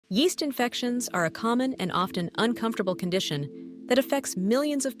Yeast infections are a common and often uncomfortable condition that affects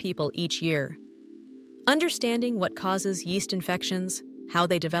millions of people each year. Understanding what causes yeast infections, how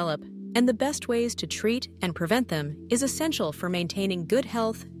they develop, and the best ways to treat and prevent them is essential for maintaining good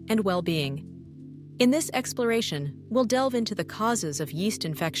health and well-being. In this exploration, we'll delve into the causes of yeast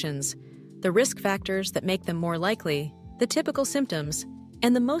infections, the risk factors that make them more likely, the typical symptoms,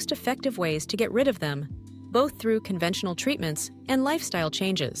 and the most effective ways to get rid of them, both through conventional treatments and lifestyle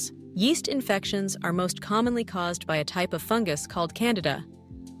changes. Yeast infections are most commonly caused by a type of fungus called Candida.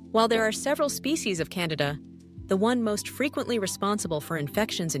 While there are several species of Candida, the one most frequently responsible for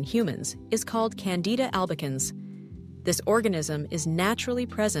infections in humans is called Candida albicans. This organism is naturally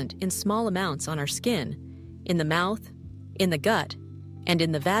present in small amounts on our skin, in the mouth, in the gut, and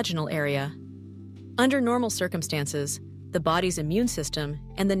in the vaginal area. Under normal circumstances, the body's immune system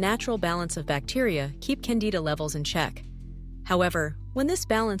and the natural balance of bacteria keep Candida levels in check. However, when this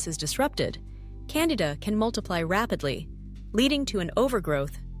balance is disrupted, Candida can multiply rapidly, leading to an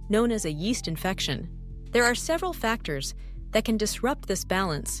overgrowth known as a yeast infection. There are several factors that can disrupt this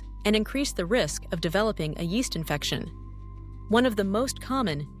balance and increase the risk of developing a yeast infection. One of the most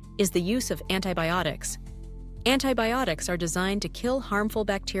common is the use of antibiotics. Antibiotics are designed to kill harmful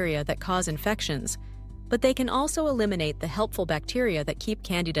bacteria that cause infections, but they can also eliminate the helpful bacteria that keep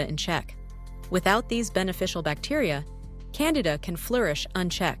Candida in check. Without these beneficial bacteria, Candida can flourish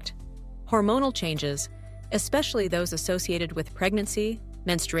unchecked. Hormonal changes, especially those associated with pregnancy,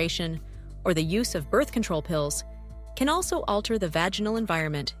 menstruation, or the use of birth control pills, can also alter the vaginal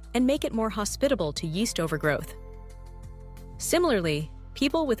environment and make it more hospitable to yeast overgrowth. Similarly,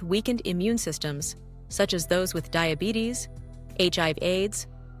 people with weakened immune systems, such as those with diabetes, HIV/AIDS,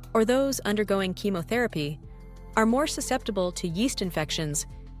 or those undergoing chemotherapy, are more susceptible to yeast infections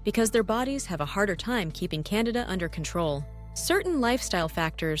because their bodies have a harder time keeping Candida under control. Certain lifestyle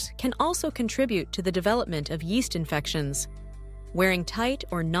factors can also contribute to the development of yeast infections. Wearing tight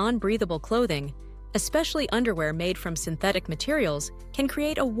or non-breathable clothing, especially underwear made from synthetic materials, can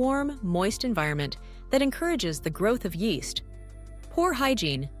create a warm, moist environment that encourages the growth of yeast. Poor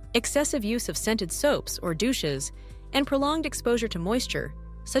hygiene, excessive use of scented soaps or douches, and prolonged exposure to moisture,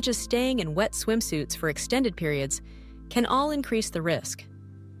 such as staying in wet swimsuits for extended periods, can all increase the risk.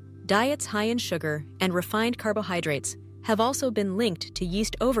 Diets high in sugar and refined carbohydrates have also been linked to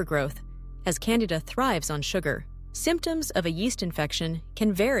yeast overgrowth, as Candida thrives on sugar. Symptoms of a yeast infection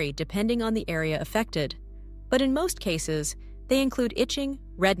can vary depending on the area affected, but in most cases, they include itching,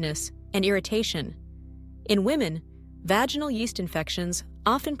 redness, and irritation. In women, vaginal yeast infections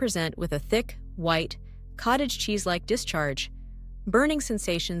often present with a thick, white, cottage cheese-like discharge, burning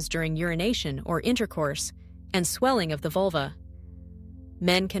sensations during urination or intercourse, and swelling of the vulva.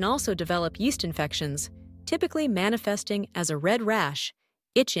 Men can also develop yeast infections, typically manifesting as a red rash,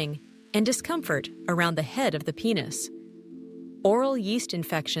 itching, and discomfort around the head of the penis. Oral yeast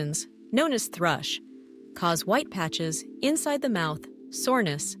infections, known as thrush, cause white patches inside the mouth,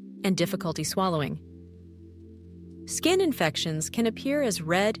 soreness, and difficulty swallowing. Skin infections can appear as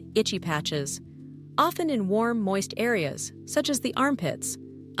red, itchy patches, often in warm, moist areas, such as the armpits,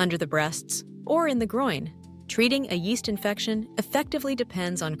 under the breasts, or in the groin. Treating a yeast infection effectively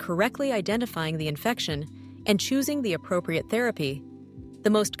depends on correctly identifying the infection and choosing the appropriate therapy. The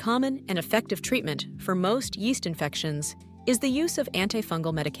most common and effective treatment for most yeast infections is the use of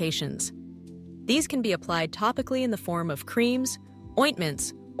antifungal medications. These can be applied topically in the form of creams,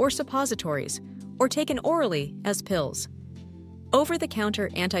 ointments, or suppositories, or taken orally as pills. Over-the-counter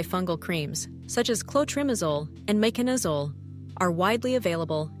antifungal creams, such as clotrimazole and meconazole, are widely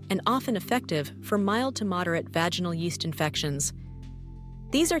available and often effective for mild to moderate vaginal yeast infections.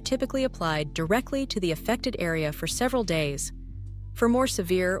 These are typically applied directly to the affected area for several days. For more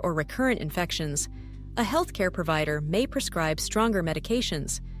severe or recurrent infections, a healthcare provider may prescribe stronger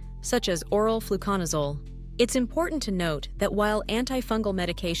medications, such as oral fluconazole. It's important to note that while antifungal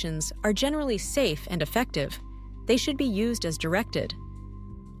medications are generally safe and effective, they should be used as directed.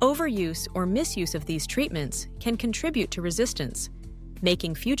 Overuse or misuse of these treatments can contribute to resistance,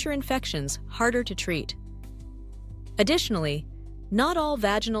 making future infections harder to treat. Additionally, not all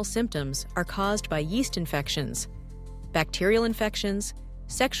vaginal symptoms are caused by yeast infections. Bacterial infections,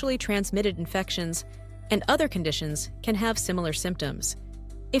 sexually transmitted infections, and other conditions can have similar symptoms.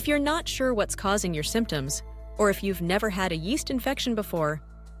 If you're not sure what's causing your symptoms, or if you've never had a yeast infection before,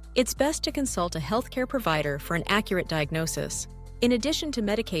 it's best to consult a healthcare provider for an accurate diagnosis. In addition to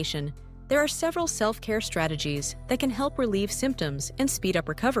medication, there are several self-care strategies that can help relieve symptoms and speed up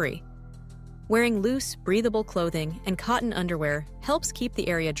recovery. Wearing loose, breathable clothing and cotton underwear helps keep the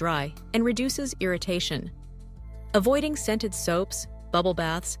area dry and reduces irritation. Avoiding scented soaps, bubble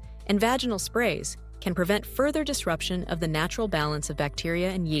baths, and vaginal sprays can prevent further disruption of the natural balance of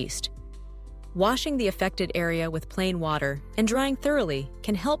bacteria and yeast. Washing the affected area with plain water and drying thoroughly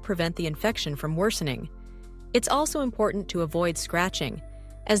can help prevent the infection from worsening. It's also important to avoid scratching,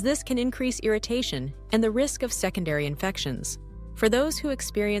 as this can increase irritation and the risk of secondary infections. For those who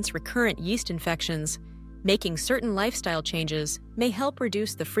experience recurrent yeast infections, making certain lifestyle changes may help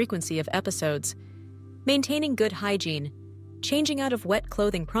reduce the frequency of episodes. Maintaining good hygiene, changing out of wet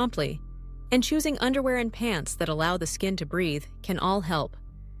clothing promptly, and choosing underwear and pants that allow the skin to breathe can all help.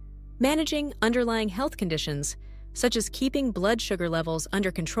 Managing underlying health conditions, such as keeping blood sugar levels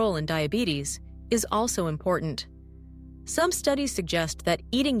under control in diabetes, is also important. Some studies suggest that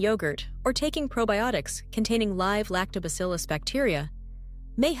eating yogurt or taking probiotics containing live lactobacillus bacteria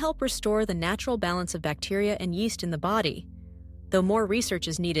may help restore the natural balance of bacteria and yeast in the body, though more research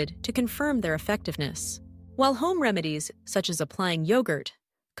is needed to confirm their effectiveness. While home remedies such as applying yogurt,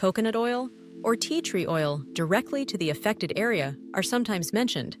 coconut oil, or tea tree oil directly to the affected area are sometimes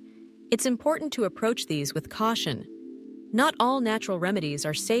mentioned, it's important to approach these with caution. Not all natural remedies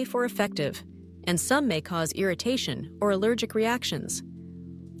are safe or effective, and some may cause irritation or allergic reactions.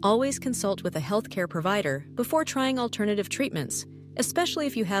 Always consult with a healthcare provider before trying alternative treatments, especially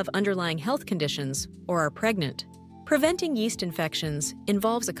if you have underlying health conditions or are pregnant. Preventing yeast infections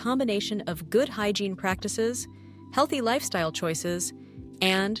involves a combination of good hygiene practices, healthy lifestyle choices,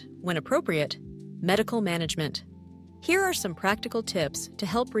 and, when appropriate, medical management. Here are some practical tips to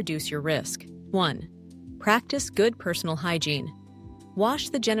help reduce your risk. 1. Practice good personal hygiene. Wash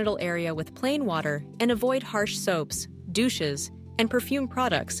the genital area with plain water and avoid harsh soaps, douches, and perfume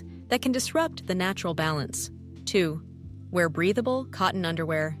products that can disrupt the natural balance. 2. Wear breathable cotton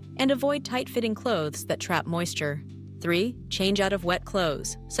underwear and avoid tight-fitting clothes that trap moisture. 3. Change out of wet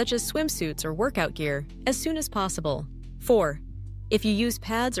clothes, such as swimsuits or workout gear, as soon as possible. 4. If you use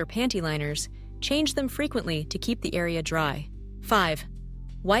pads or panty liners, change them frequently to keep the area dry. 5.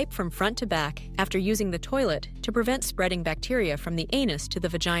 Wipe from front to back after using the toilet to prevent spreading bacteria from the anus to the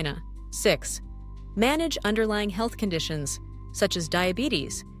vagina. 6. Manage underlying health conditions, such as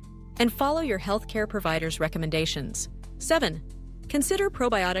diabetes, and follow your healthcare provider's recommendations. 7. Consider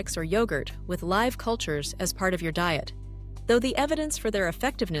probiotics or yogurt with live cultures as part of your diet, though the evidence for their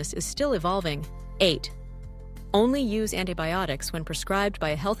effectiveness is still evolving. 8. Only use antibiotics when prescribed by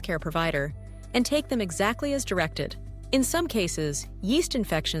a healthcare provider and take them exactly as directed. In some cases, yeast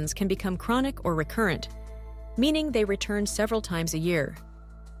infections can become chronic or recurrent, meaning they return several times a year.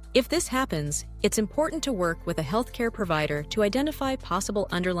 If this happens, it's important to work with a healthcare provider to identify possible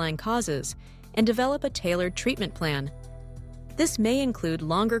underlying causes and develop a tailored treatment plan. This may include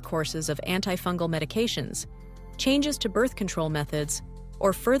longer courses of antifungal medications, changes to birth control methods,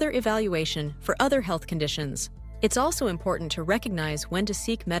 or further evaluation for other health conditions. It's also important to recognize when to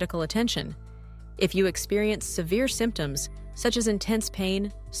seek medical attention. If you experience severe symptoms, such as intense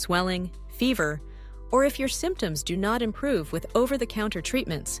pain, swelling, fever, or if your symptoms do not improve with over-the-counter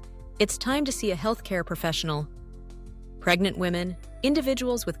treatments, it's time to see a healthcare professional. Pregnant women,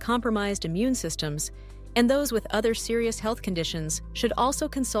 individuals with compromised immune systems, and those with other serious health conditions should also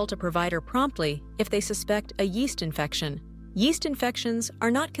consult a provider promptly if they suspect a yeast infection. Yeast infections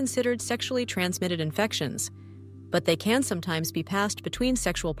are not considered sexually transmitted infections, but they can sometimes be passed between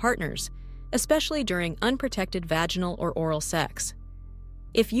sexual partners, especially during unprotected vaginal or oral sex.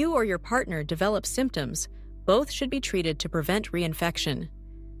 If you or your partner develop symptoms, both should be treated to prevent reinfection.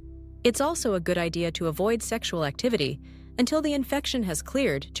 It's also a good idea to avoid sexual activity until the infection has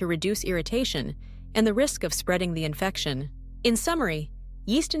cleared to reduce irritation and the risk of spreading the infection. In summary,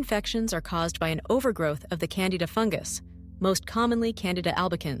 yeast infections are caused by an overgrowth of the Candida fungus, most commonly Candida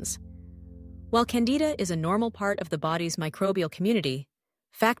albicans. While Candida is a normal part of the body's microbial community,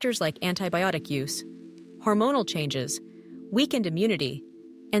 factors like antibiotic use, hormonal changes, weakened immunity,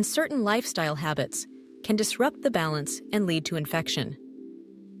 and certain lifestyle habits can disrupt the balance and lead to infection.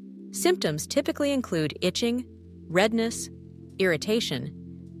 Symptoms typically include itching, redness, irritation,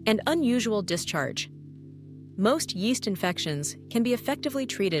 and unusual discharge. Most yeast infections can be effectively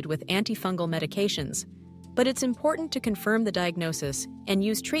treated with antifungal medications, but it's important to confirm the diagnosis and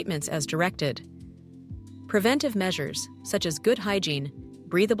use treatments as directed. Preventive measures, such as good hygiene,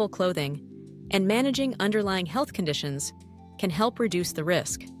 breathable clothing, and managing underlying health conditions, can help reduce the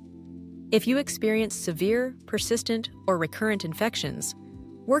risk. If you experience severe, persistent, or recurrent infections,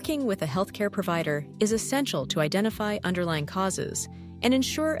 working with a healthcare provider is essential to identify underlying causes and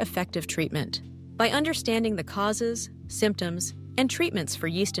ensure effective treatment. By understanding the causes, symptoms, and treatments for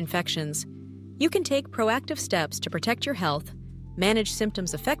yeast infections, you can take proactive steps to protect your health, manage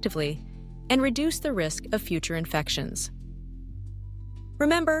symptoms effectively, and reduce the risk of future infections.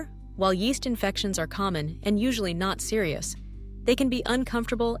 Remember, while yeast infections are common and usually not serious, they can be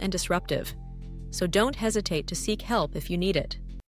uncomfortable and disruptive, so don't hesitate to seek help if you need it.